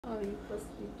Oh, you supposed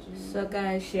to be. So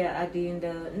guys, she adding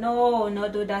the no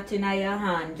do that in your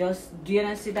hand. Just do you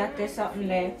not see that there's something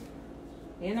there?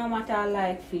 You know what I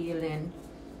like feeling.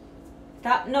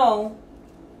 Tap no.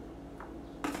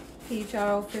 Teach her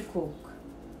how to cook.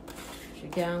 She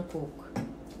can cook.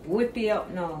 Whip it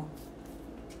up now.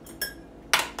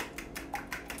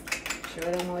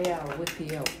 Show them how you whip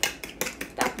it up.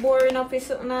 Stop boring up is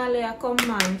something all there.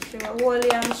 Come on. Hold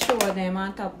it and show them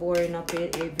and stop boring up a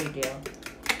video.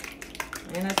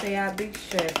 You know say you're a big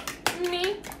chef.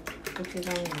 Me? Put it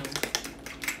on now.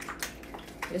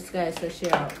 This guy says she.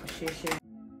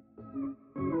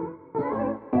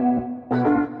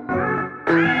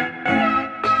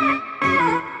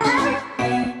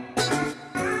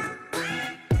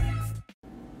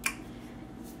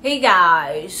 Hey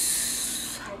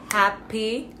guys,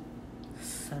 happy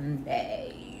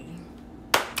Sunday,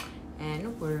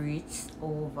 and we reached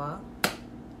over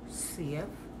safe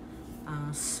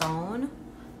and sound.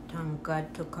 Thank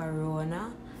God to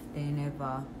Corona. They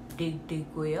never dig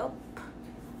way up.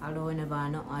 Although I never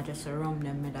know, I just rum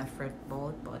them with a fret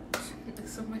boat, but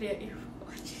Somebody at you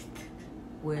watch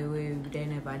it. They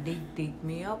never dig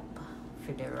me up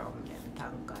for the rum them.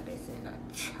 Thank God they say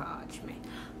not charge me.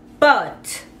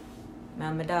 But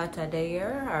my daughter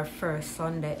there, her first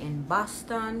Sunday in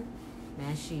Boston.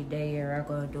 And she there I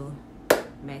go do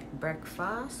make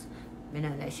breakfast. I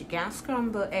know that she can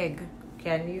scramble egg.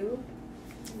 Can you?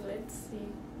 Let's see.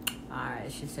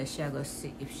 Alright, she said she'll go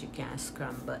see if she can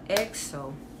scramble egg.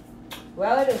 So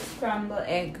well, the scramble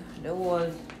egg, the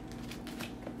whole,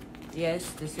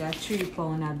 yes, this is a 3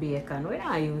 pound of bacon. We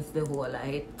don't use the whole of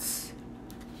it.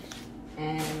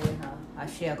 And we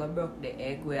have, she go broke the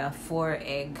egg. We have 4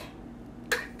 egg.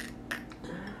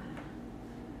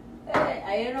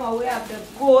 And you know we have the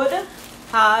good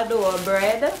hard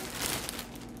bread.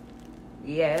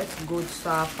 Yes, good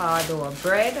soft hard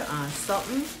bread and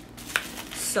something.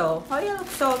 So, how you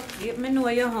so me know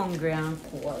you're hungry and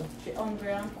cold. She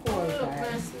hungry and cold.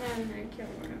 Guys.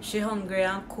 She hungry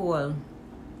and cold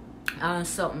and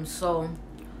something. So,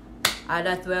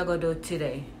 that's what we're gonna do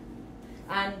today.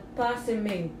 And passing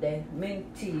mint there,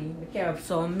 mint tea. We care of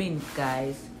some mint,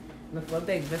 guys. I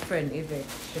beg my friend Yvette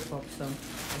ship up some.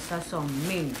 This has some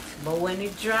mint. But when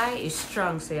it dry, it's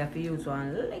strong, so you have to use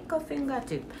one little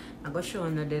fingertip. I'm gonna show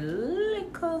you the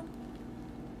little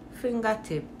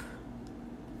fingertip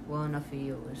one of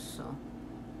you use. So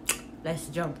let's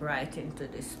jump right into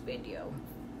this video.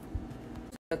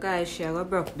 So guys, she gonna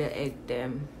broke the egg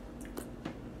them.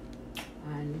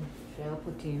 And she gonna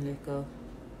put in little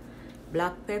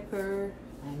black pepper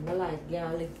and the light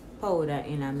garlic powder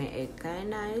in my egg, kind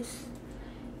nice.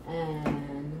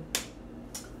 And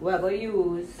we're gonna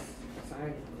use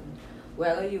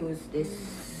this,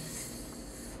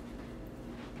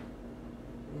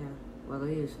 yeah, we're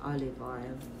gonna use olive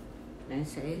oil. They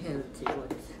say healthy,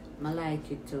 but I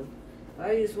like it too.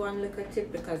 I use one little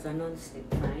tip because I non-stick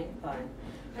frying pan.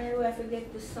 Anyway, I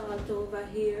forget the salt over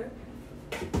here.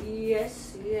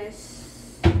 Yes,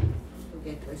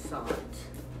 forget the salt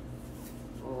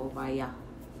over here.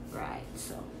 Right,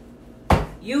 so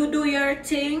you do your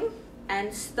thing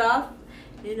and stuff,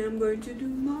 and I'm going to do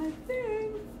my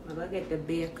thing. I'm gonna get the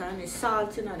bacon. It's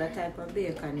salt, you know, that type of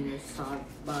bacon is salt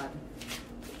bad.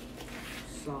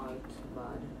 So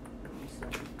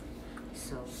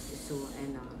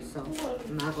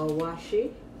I'm gonna wash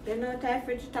it. Then I'll tie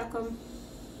fridge to come.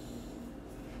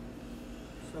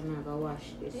 So I'm gonna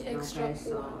wash this. The extra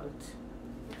salt.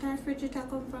 Time fridge to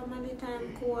come from any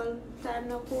time cold, time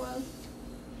no cold.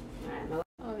 Right,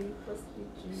 oh, you supposed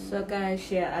to be. so guys,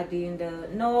 she adding the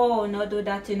no do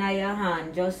that in your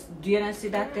hand. Just do you not see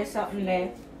that there's something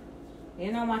there?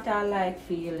 You know what I like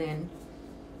feeling.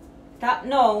 Tap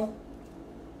no.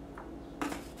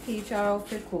 Teach her how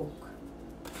to cook.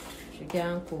 She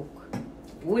can cook.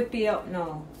 Whip it up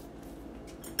now.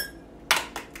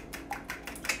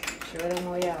 Show them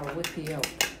how you whip it up.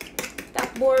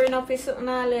 Stop boring up is something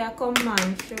all there. Come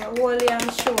on. Hold it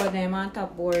and show them and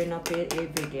stop boring up a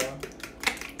video.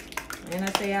 You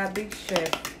know say you're a big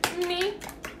chef. Me?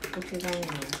 Put it on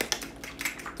now.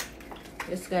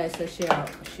 This guy says she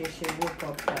whip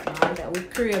up that man. We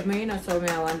crave me, you know, so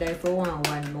I wonder if we want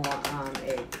one more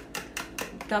egg.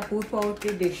 Tap whip out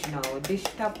the dish now. Dish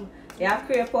tap. You have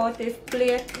to scrape out this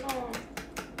plate. No.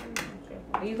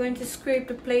 Are you going to scrape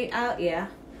the plate out? Yeah.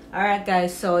 Alright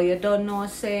guys, so you don't know,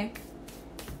 say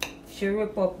she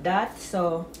rip up that,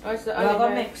 so Or is the we're olive gonna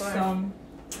oil make for? some.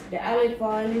 The olive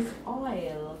oil is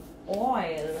oil.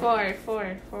 Four.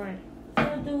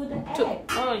 So do the egg. 2.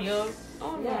 Oh, you.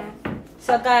 Oh, Yeah. no.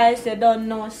 So guys, you don't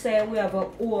know, say we have a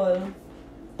hole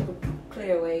to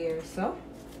clear away here, so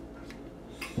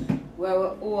where we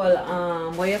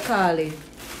all what you call it?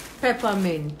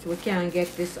 Peppermint. We can't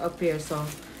get this up here, so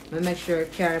I make sure I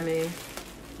carry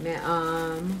my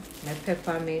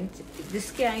peppermint.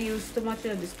 This can't use too much,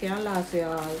 this can't last you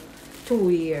all 2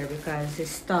 years because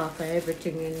it's stock and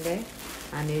everything in there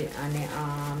and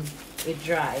it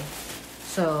dry.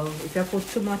 So if you put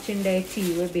too much in there,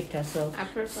 tea will bitter. So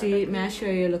see, may I show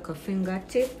you look a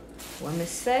fingertip. What me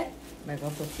say? I'm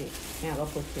gonna put it. I'm gonna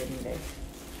put it in there.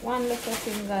 One little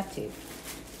fingertip.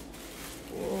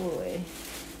 Oh,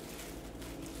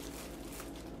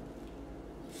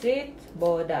 see it?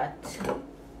 About that.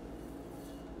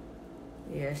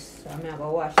 Yes, I'm gonna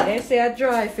go wash. They say I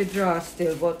dry if it dry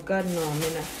still, but God no,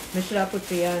 I should have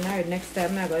put it on her. Next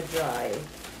time I'm gonna dry.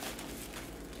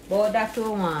 But that we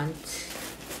want.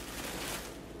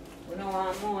 We don't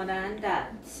want more than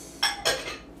that.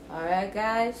 Alright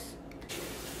guys.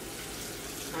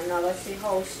 And now let's see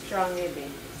how strong it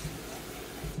is.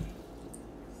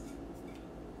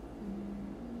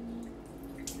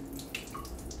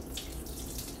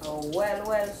 Oh,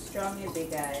 well strong it is,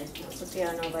 guys. I'll put it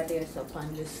on over there so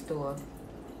on the stove.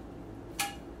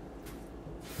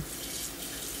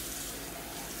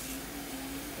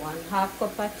 One half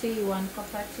cup of tea, 1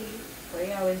 cup of tea.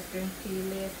 We always drink tea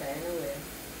later anyway.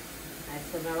 And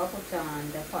so now I'll put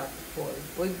on the pot full.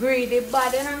 We greedy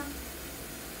bad, you know?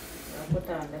 I'll put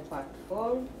on the pot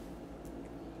full.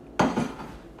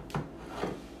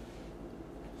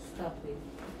 Stop it.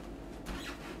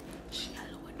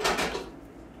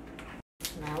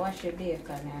 Now wash the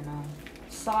bacon, you know.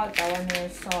 Salt, I want your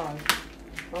salt.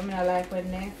 But I like when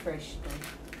they're fresh too.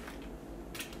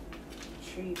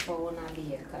 3 pounds of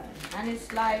bacon. And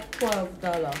it's like $12.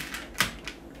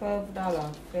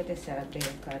 $12 for this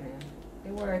bacon.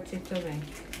 It's worth it to me.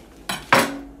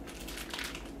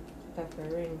 Have to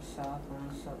rinse off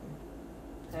or something.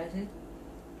 That's it.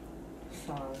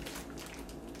 Salt.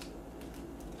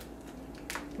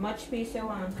 Much piece you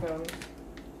want from?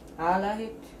 All of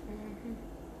it?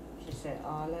 She said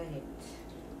all of it.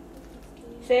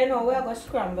 So you know we're going to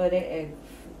scramble the egg.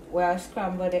 We'll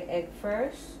scramble the egg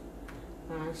first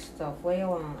and stuff. What you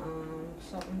want?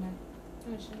 Something like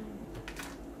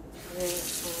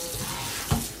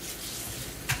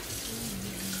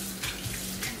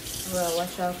well,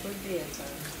 wash off with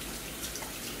bacon.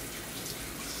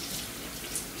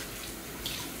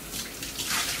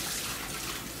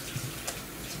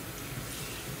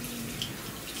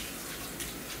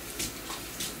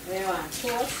 Do you want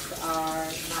toast or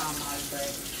normal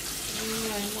bread?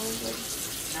 Normal bread.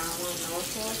 Normal, no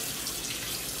toast?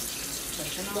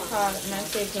 Because it might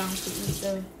take long to eat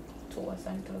the toast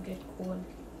until it gets cold.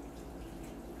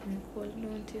 And cold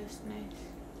don't taste nice.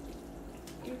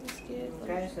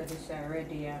 Okay, so this is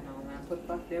ready now. I'm going to put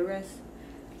back the rest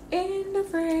in the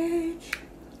fridge.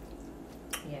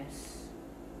 Yes.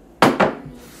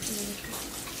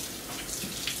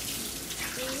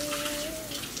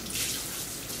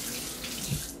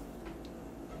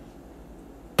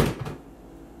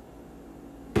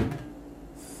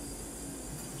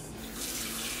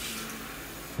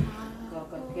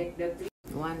 Get the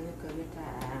one little bit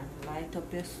light up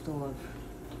the stove.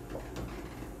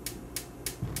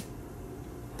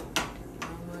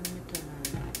 One little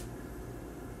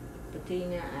put it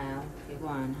in your oil if you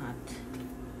want hot.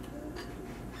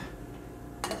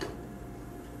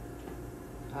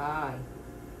 Aye.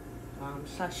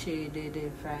 Sachet the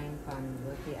frying pan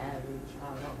with the oil reach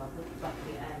all over. Put back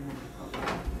the oil now.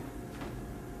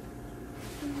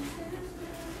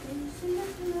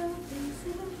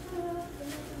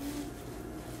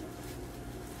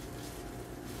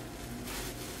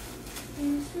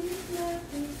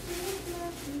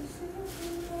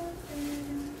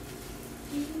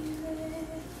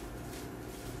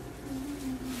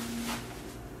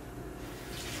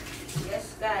 Yes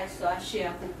guys, so I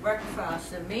share cook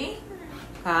breakfast with me.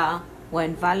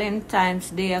 When Valentine's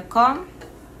Day come,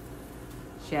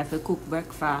 she have to cook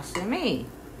breakfast with me.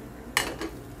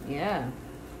 Yeah.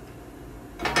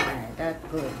 Alright, that's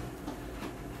good.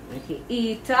 Make it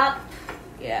eat up.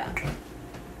 Yeah.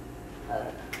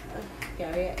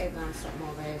 Carry your egg and something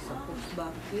over here, so push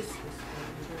back this. This is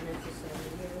not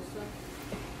necessarily here, so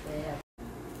yeah.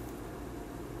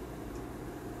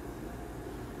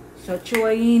 So throw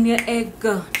in your egg.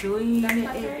 Throw in your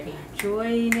egg. Throw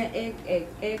in your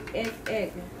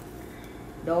egg.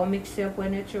 Don't mix it up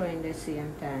when you throw in the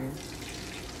same time.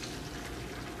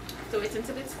 So it's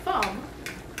until it's firm.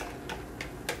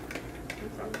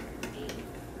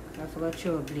 I forgot to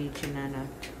throw bleach in and that.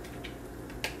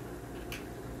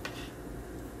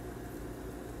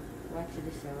 Watch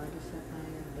this out, what this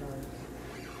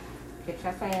does. Catch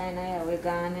a fire in here, we're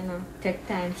gone, you know. Take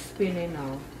time spinning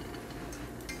now.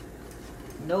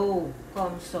 No,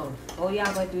 come so. Oh, you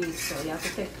have to do it so. You have to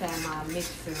take time and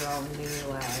mix around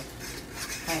meanwhile.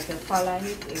 Like you follow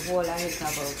it, a whole of it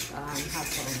about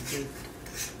happen with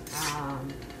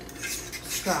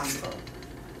scramble.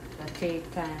 So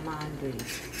take time and do it.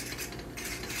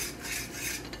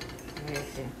 Right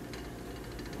there.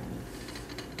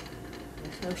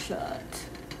 It's no short.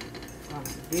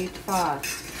 Do it fast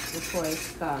before it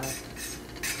starts.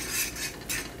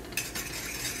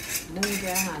 Move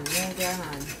your hand, move your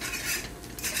hand.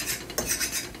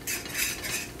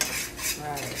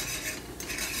 Right.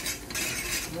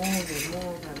 Move it.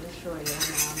 Let me show you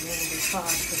now. Move it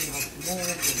fast enough. Move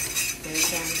it. So you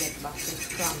can get back to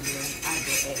scrambling at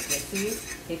the egg. You see?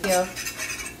 If you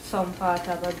some part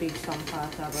of a big, some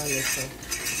part of a little.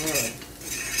 Good.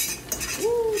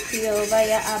 Ooh, see over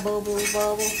here, bubble.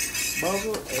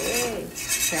 Hey.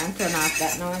 Can turn off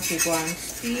that now if you go and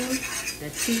steam the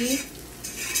tea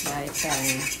by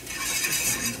time.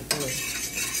 Good.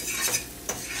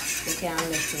 You can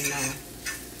let it now.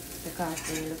 Because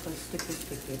they look a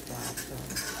sticky part. So.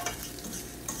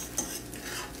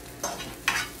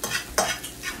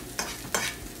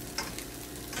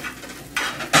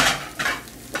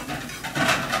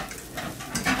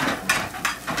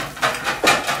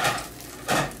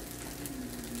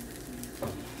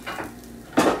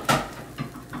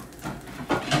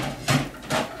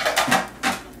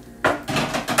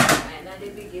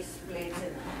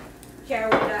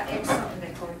 Carry that egg something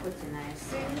that come put in nice.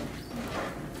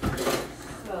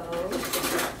 So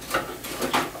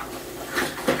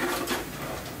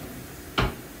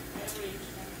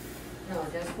no,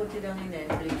 just put it down in there,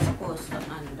 please post it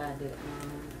under the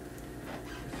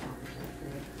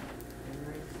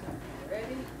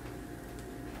ready?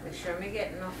 Make sure me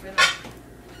get enough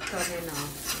coming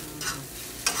off.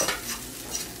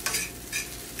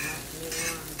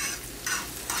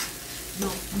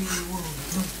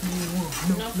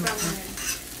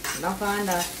 No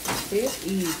problem. See?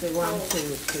 Easy. 1, 2,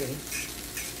 3.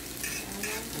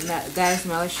 And that, guys,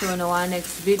 now I'll show you our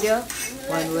next video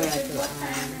when we are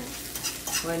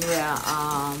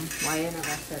why you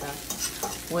never said that?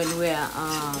 When we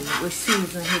are we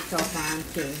season it up and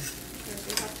thing.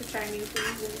 You have to try new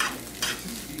things.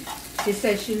 She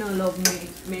said she don't love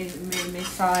me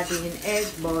sardine egg,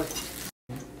 but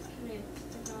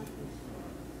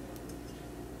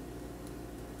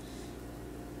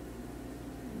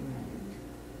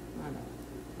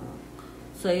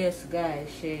so yes guys,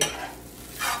 she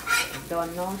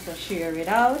don't know, so share it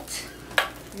out.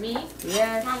 Me?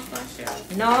 Yes. Mom, for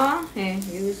sure. No, hey,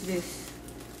 use this.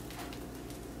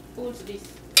 Who's this?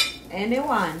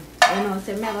 Anyone. You know,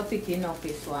 so I'm never picking up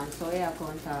this one, so yeah, I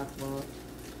can't talk about.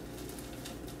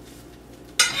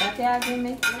 That you having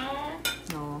me? No.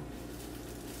 No.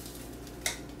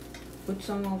 Put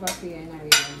some over here and I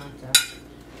really matter.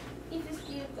 If it's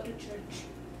here, go to church.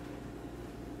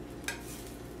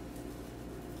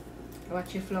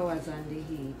 Watch your flowers on the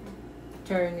heat.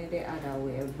 Turn it the other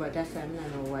way, but that's why I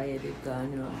don't know why you did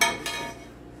gone wrong.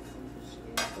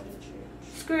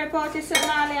 Scrape out the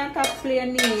sonali and top play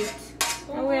neat.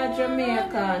 And we are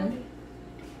Jamaican.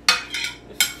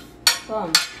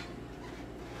 Come.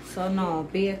 So now,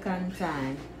 bacon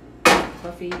time.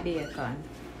 Coffee bacon.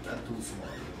 That's too small.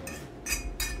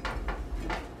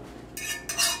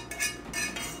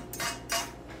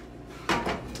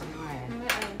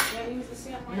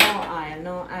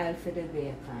 No oil for the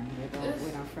bacon. We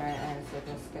don't fry oil, so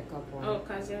just pick up one. Oh,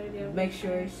 because you already have. Make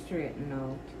sure it's straightened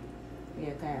out.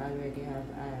 Yeah, I already have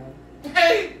oil.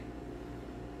 Hey!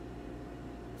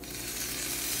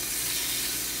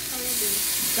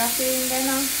 Drop it in there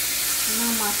now. No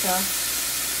matter.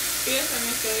 Yes, I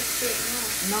make sure it's straight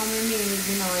now. No, me mean is,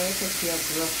 you know, you take your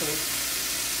broccoli.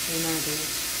 You know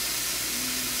this.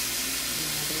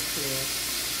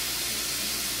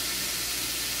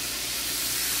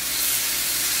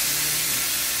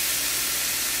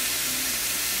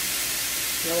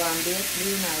 You want this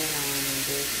green or you don't want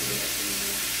this green?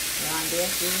 You want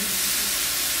this green?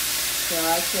 So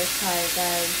I'll just try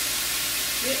guys.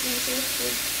 Let me taste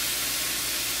it.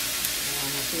 You want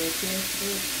to taste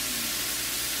it?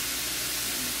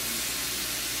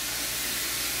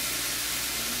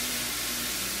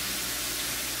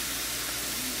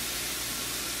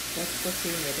 Just put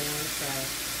in it and we'll try.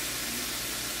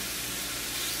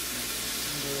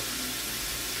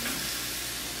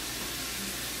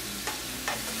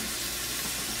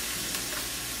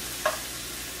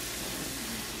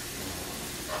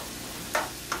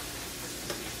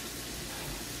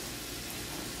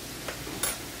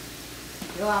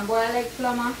 You want boiled egg,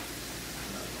 Plumber?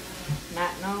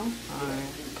 Not now?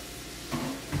 Alright.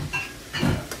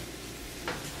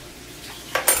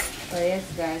 So yes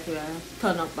guys, we'll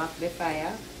turn up back the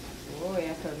fire. Oh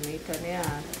yeah, turn it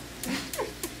on.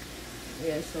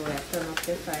 Yes, so we turn up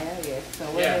the fire, yes. So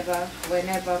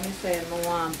whenever me say I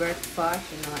want breakfast,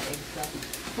 you know, exactly.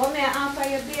 But me after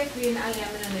your baked bean, I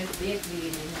am in the baked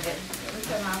bean in there. We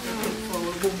can have to cook for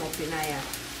we boom up in here.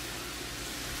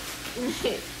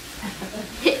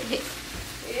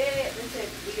 Yeah, this is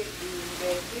baked bean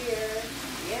right here.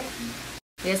 Yes.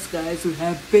 Yes guys, we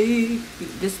have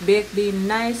this baked bean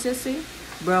nice, you see?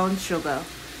 Brown sugar.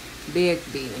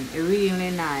 Baked bean. Really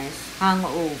nice.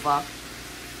 Hangover.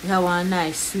 You have a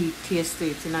nice sweet taste to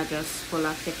it, not just full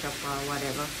of ketchup or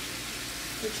whatever.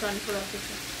 Which one full of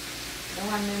ketchup? The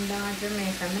one in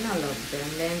Jamaica, I don't love them.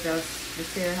 Then just you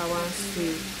see how one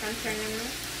sweet. Can't turn them now?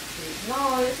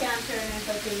 No, you can't turn it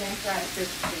until they fry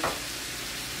crispy.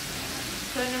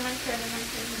 Turn them and turn them and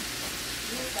turn them.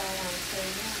 Yes, I am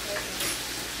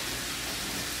turning.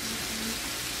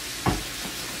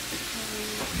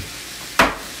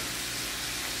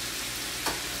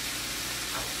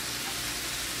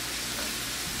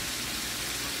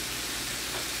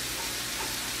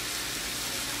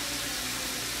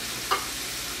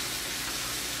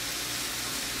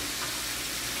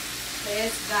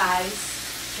 Yes guys,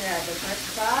 share the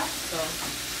breakfast. So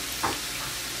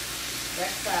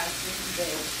breakfast is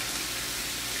there.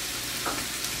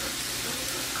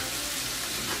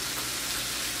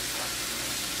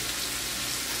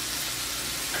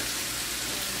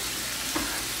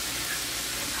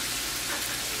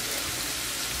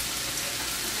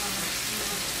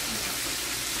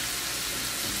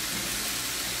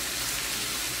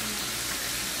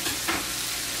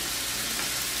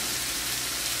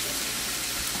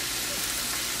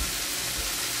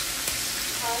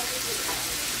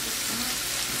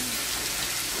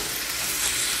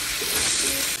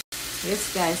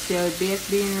 Yes guys, your baked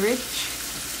bean rich.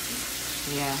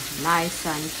 Yeah, nice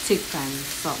and thick and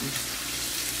something.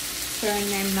 Turn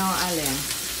them now, Alia.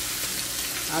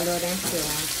 Although them still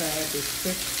want to try a bit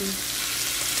crispy.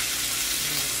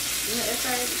 Yeah, if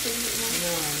I put it now.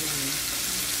 No.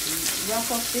 Wrap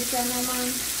up this one, man.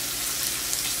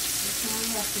 This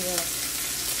one wrap it up.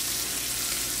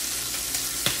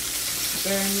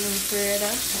 Burn you further.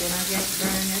 Then I get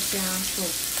burn you can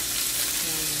cook.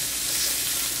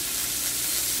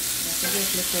 You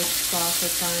get little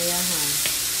sparkles on your hand.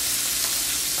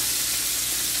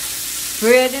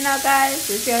 Bread, you know, guys.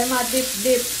 If you're a dip.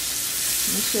 Let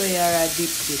me show you a dip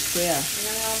here. And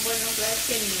I'm going to burn up like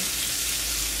candy.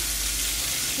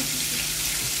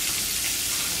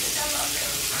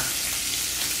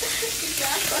 You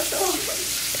can't cut off.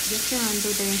 You can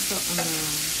do them something.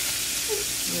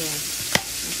 Yeah.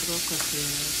 Let's go cut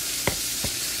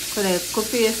here. Cook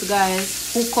face,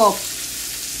 guys. Hook up.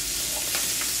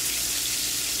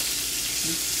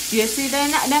 You see them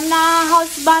na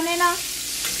husband, you know?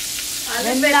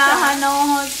 Them na have no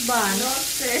husband. No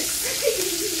stress.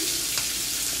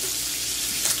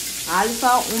 All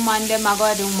for woman, them a go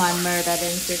the woman murder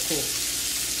them to cook.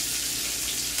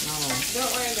 No. Don't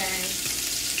worry, guys.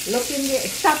 Look in the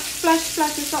stop splash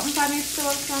is something for me so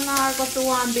now I go to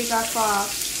one bigger car.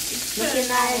 Look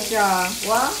in the jar.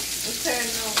 What? Turn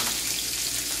now.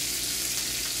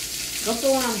 Go to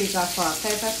one bigger car.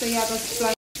 Type of say you go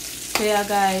splash. So yeah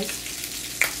guys,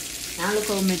 and look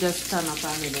how me just turn up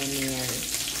on me then here.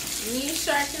 Me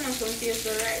short enough to face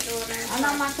the right door. And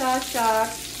no matter short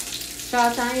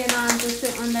and you know to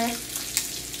sit on there.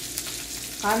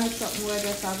 Kind of something where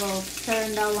just I go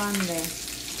turn that one there.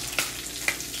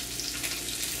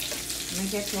 Let me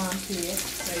get one plate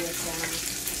so you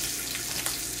can.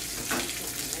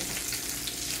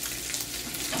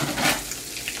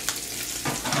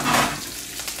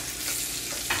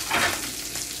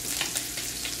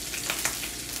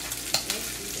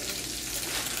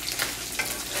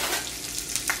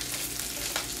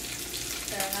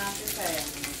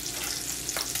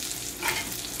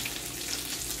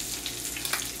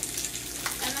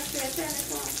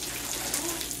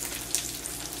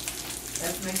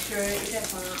 Let's make sure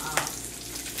it's on off.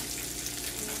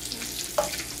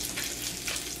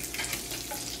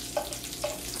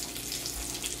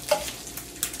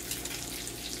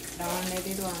 Don't let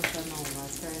it one come over.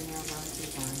 Turn your back to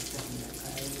one second.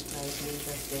 Like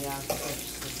just they have to touch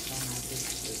this one at this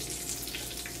stage.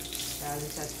 I'll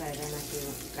just outside and I feel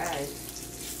guys.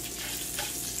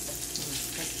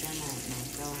 Touch your knife now.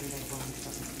 Don't let one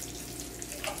come.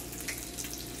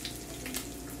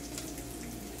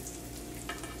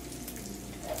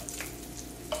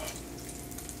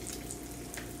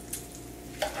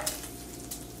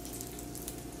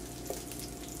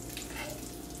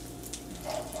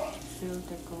 Still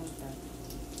take out that.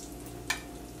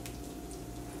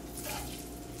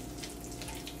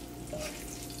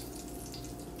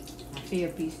 fear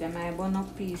piece. They might burn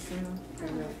up piece, you know.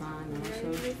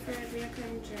 So.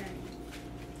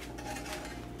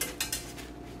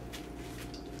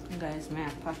 Guys, may I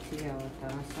patty out or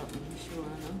something, sure,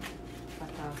 no?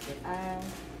 Pat off the eye.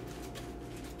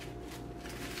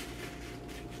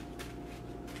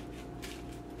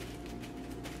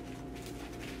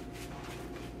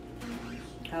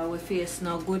 Our face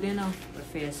not good enough. Our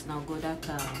face not good at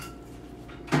all.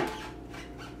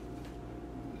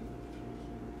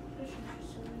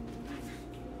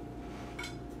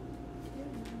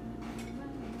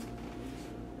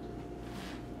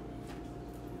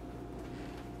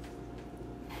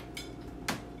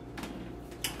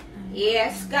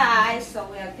 Yes, guys, so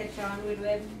we'll catch on with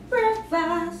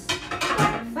breakfast.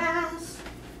 Breakfast.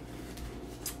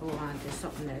 Oh, I want this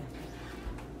something there.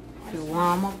 To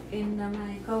warm up in the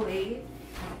microwave.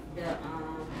 The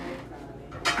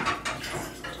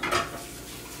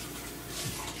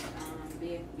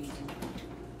baked bean.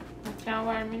 I can't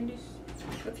warm in this.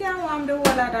 You can't warm the whole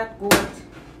of that goat.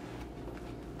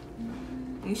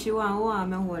 If you want to warm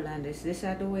the whole of this, this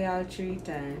is the way all 3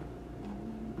 times.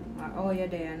 Oh, you're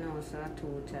there now, so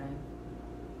 2 times.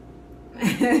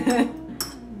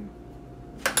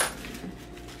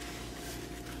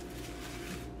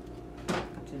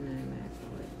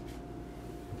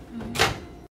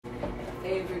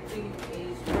 Everything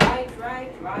is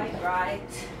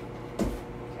right.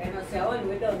 And I say, when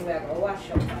we're done, we're going to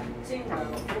wash up and thing, we're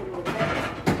going to put it there.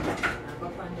 And go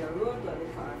on the road, we're going to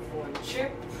for a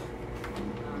trip.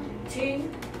 Ting.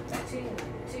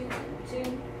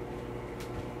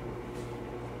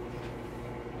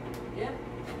 Yep.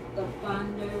 Go on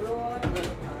the road, we're going to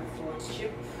for a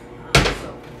trip. So,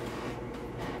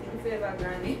 in favor,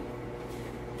 Granny.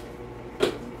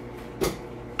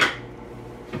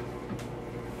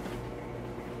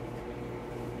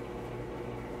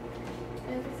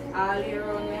 All year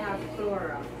round we have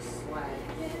Clorox. Why?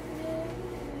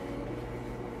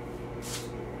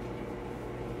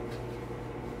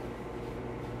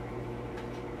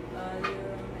 All year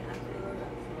round we have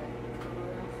Clorox. Why?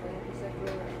 Clorox. Why is it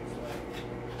Clorox? Why?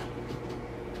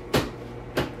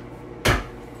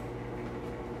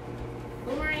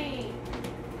 Hooray!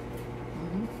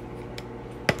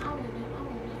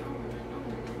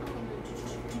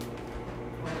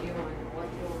 What do you want?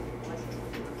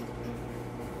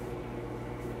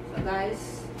 So guys,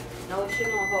 now she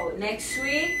know how. Next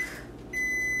week,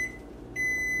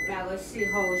 we are going to see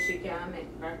how she can make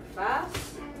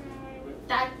breakfast.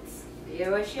 That's Yeah,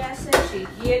 what she has said, she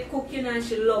hate cooking and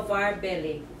she love her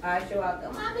belly. And she walk,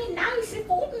 Mommy, nice, the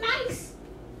food nice.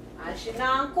 And she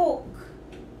not cook.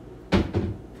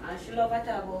 And she love her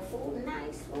talk about food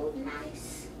nice.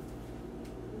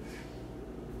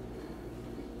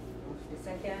 The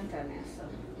second time, so.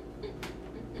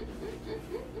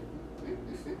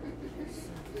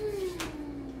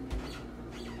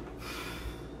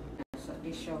 So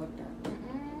dish out that.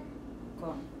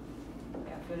 Come. You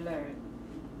have to learn.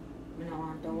 I don't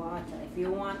want the water. If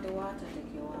you want the water,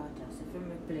 take your water. So if you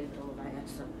make plate over here,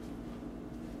 so.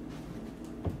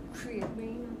 Treat me.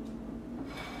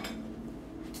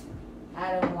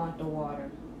 I don't want the water.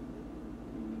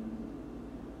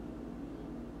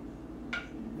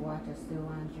 Water still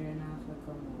want drain off the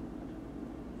commode.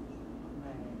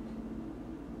 Right.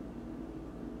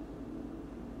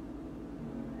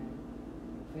 Alright.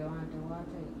 If you want the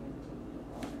water, you can take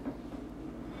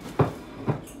the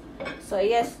water. So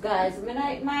yes guys, I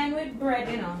eat mine with bread,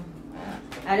 you know.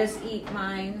 I just eat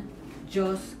mine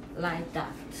just like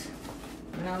that.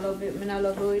 I love it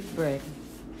with bread.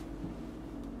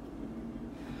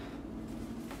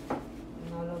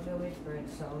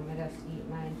 So I just eat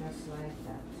mine just like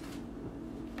that.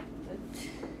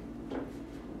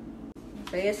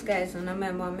 So yes guys,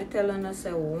 remember I'm telling us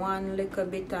one little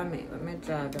bit of me. Let me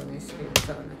draw down my screen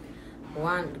so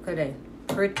one, look at that.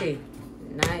 Pretty.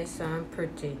 Nice and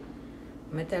pretty.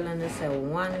 I'm telling us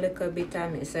one little bit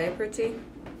of me. Say pretty?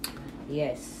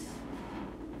 Yes.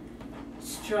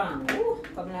 Strong. Ooh,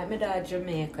 come like me dad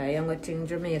Jamaica. You don't think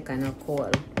Jamaica no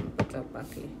cold. Put up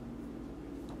back here.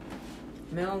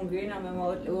 I'm hungry now, my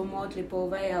mouth lip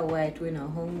over here white, we're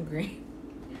not hungry.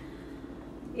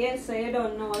 Yes, so you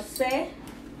don't know what say.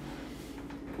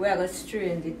 We're going to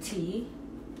strain the tea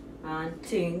and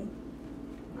ting.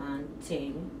 I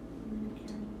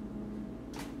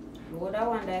would have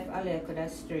wondered if Ali could have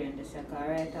strained this.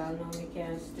 Right, I know we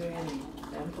can't strain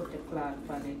it. Then put the cloth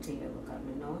on the table because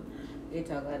I know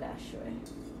it'll go dash away.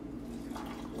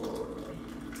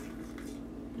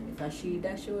 If I she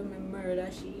dash away, me murder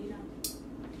she.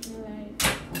 right.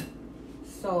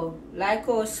 So, like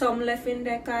how some left in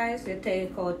there, guys, you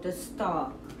take out the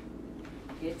stalk.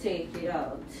 You take it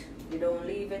out. You don't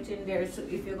leave it in there. So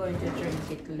if you're going to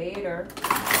drink it later, you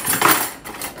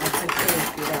have to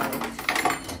take it out.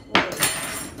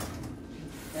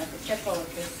 You have to check out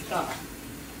the stuff.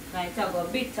 Now it's a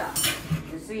bitter.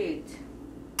 You see it?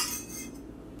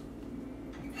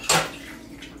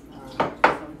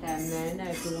 Sometimes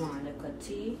I could want like a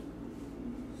tea.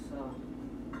 So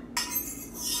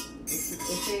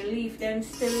if you leave them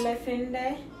still left in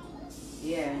there,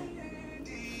 yeah.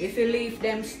 If you leave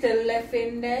them still left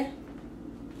in there,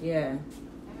 yeah.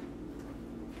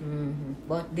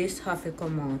 But this have to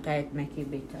come out, it make it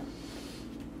bitter.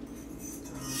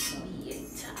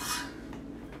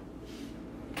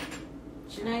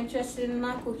 She's not interested in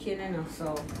my cooking enough,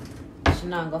 so she's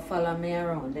not gonna follow me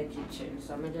around the kitchen.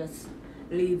 So I just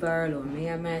leave her alone. Me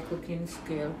and my cooking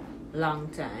skill long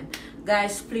time.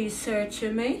 Guys, please search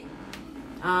for me.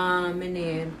 My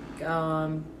name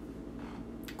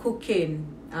cooking.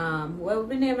 What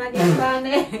my name again? My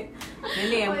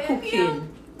name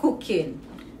cooking.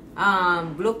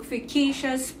 Look for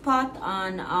Keisha's Spot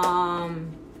on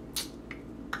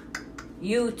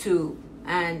YouTube,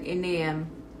 and in name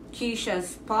Keisha's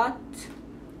Spot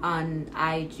on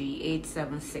IG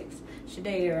 876. She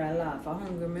there a laugh. I'm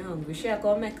hungry. She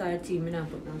gonna make her tea. Me not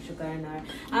put no sugar in her.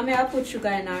 I mean I put sugar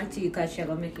in her tea because she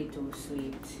gonna make it too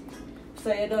sweet.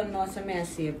 So you don't know, so I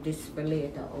save this for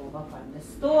later over on the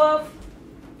stove.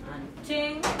 And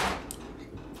ting.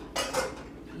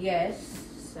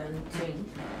 Yes, and ting.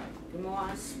 Give me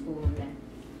 1 spoon there.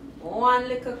 1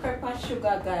 little cup of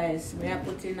sugar, guys. Me I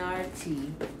put in our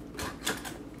tea.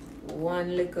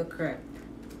 1 little cup.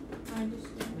 I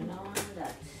don't want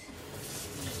that.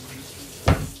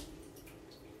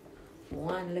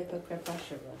 1 little cup of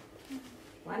sugar.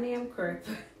 1 name cup.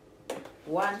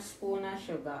 1 spoon of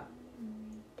sugar.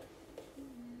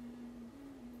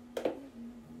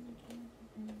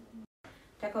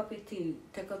 Take up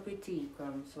your tea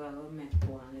crumbs while we make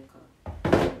 1 little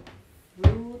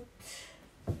root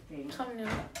thing. Thumbnail.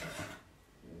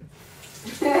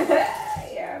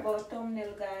 Yeah, about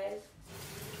thumbnail, guys.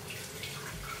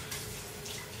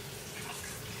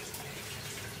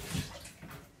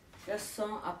 Just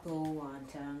some apple,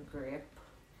 water, and grape.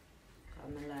 I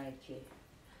like it.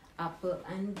 Apple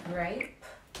and grape.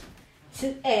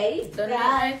 Today, Don't make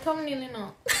my thumbnail, you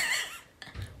know.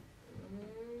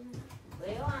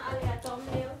 You want all your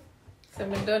thumbnail? So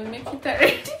me don't make it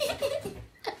already.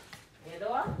 You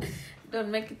don't? Don't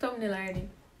make it thumbnail already.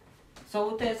 So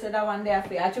who tells you that one there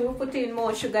for you? Actually, we put in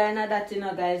more sugar in that, you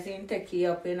know, guys. You take it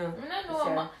up, you know.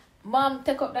 No, Mom,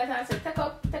 take up that and say, take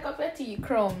up your tea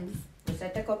crumbs. You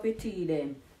say, take up your tea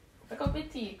then. Take up your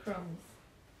tea crumbs.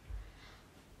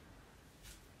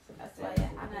 So that's why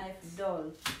your knife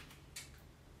dull.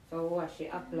 So wash the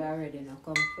apple already now.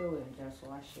 Come through and just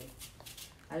wash it.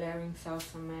 I'll rinse out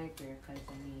some of my grape because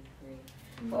I need grape.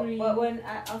 But when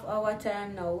of our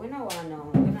time now, we don't want no.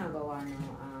 We not go want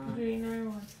no. Green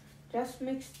or what? Just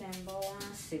mix them, but 1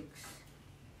 6.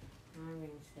 And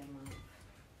rinse them out.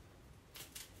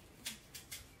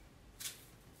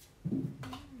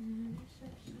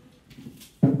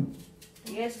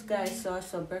 Yes, guys.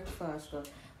 So breakfast. So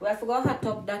we have to go hot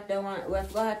up that the one. We have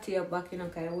to go hot tea up back, you know,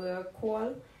 because we are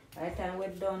cold. By the time we're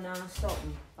done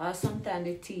something, or sometimes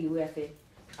the tea we have to.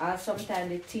 Or sometimes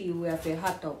the tea we have to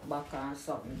hot up back on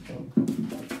something too.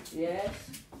 Yes.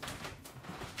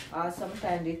 Or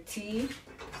sometimes the tea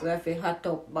we have to hot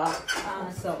up back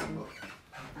on something.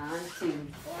 And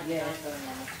thing. Yes.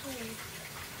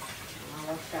 And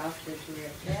wash off the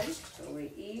grape then. So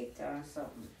we eat or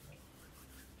something.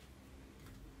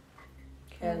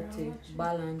 Healthy,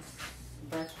 balanced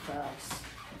breakfast.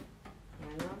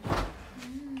 You know?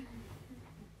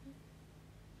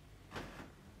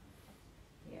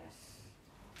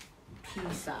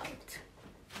 Peace out.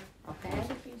 Okay?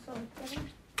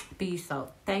 Peace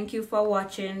out. Thank you for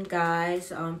watching,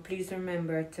 guys. Please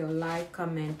remember to like,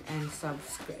 comment, and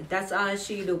subscribe. That's all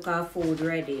she do, cause food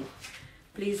ready.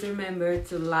 Please remember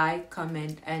to like,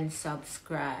 comment, and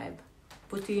subscribe.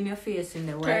 Put in your face in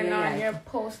the way. Turn on your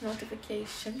post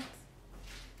notifications.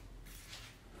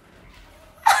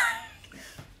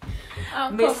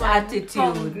 Miss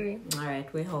Attitude.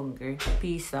 Alright, we're hungry.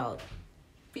 Peace out.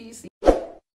 Peace.